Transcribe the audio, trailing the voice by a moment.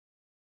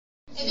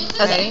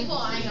Okay.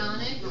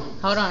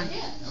 Hold on.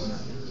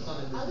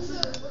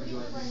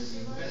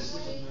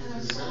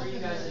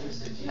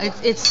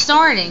 It's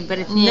starting, but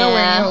it's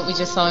nowhere near what we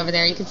just saw over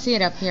there. You can see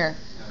it up here.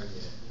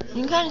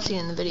 You can kind of see it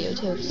in the video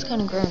too. It's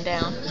kind of grown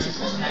down.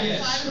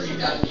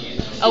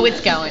 Oh,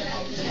 it's going.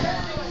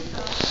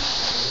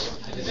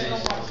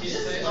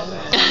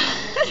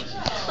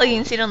 Look, you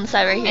can see it on the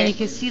side right here. And you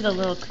can see the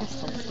little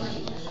crystals.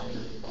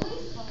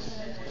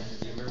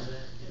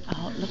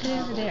 Oh, look at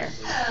it over there.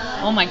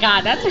 Oh my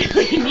God, that's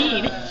really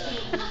neat.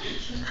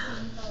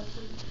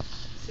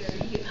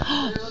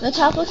 The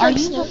top looks Are like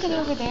you snow. looking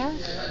over there?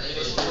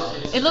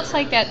 It looks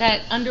like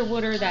that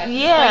underwater, that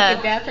Yeah. spike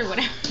of death or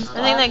whatever.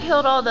 I think that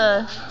killed all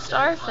the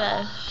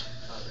starfish.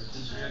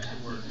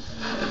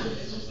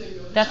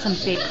 That's some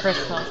big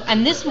crystals.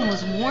 And this one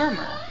was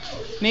warmer.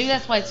 Maybe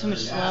that's why it's so much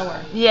slower.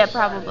 Yeah,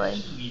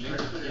 probably.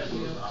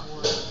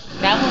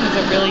 That one was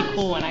a really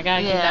cool one. I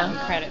gotta give that one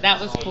credit. That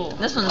was cool.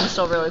 This one was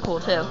still really cool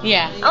too.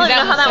 Yeah. I don't even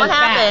know how that one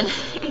happened.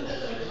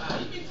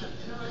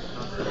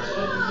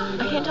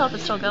 I can't tell if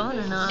it's still going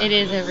or not. It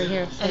is over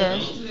here. It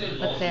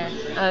is? Up there.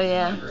 Oh,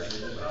 yeah.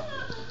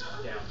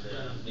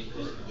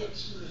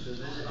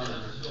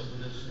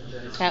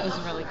 That was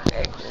really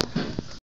cool.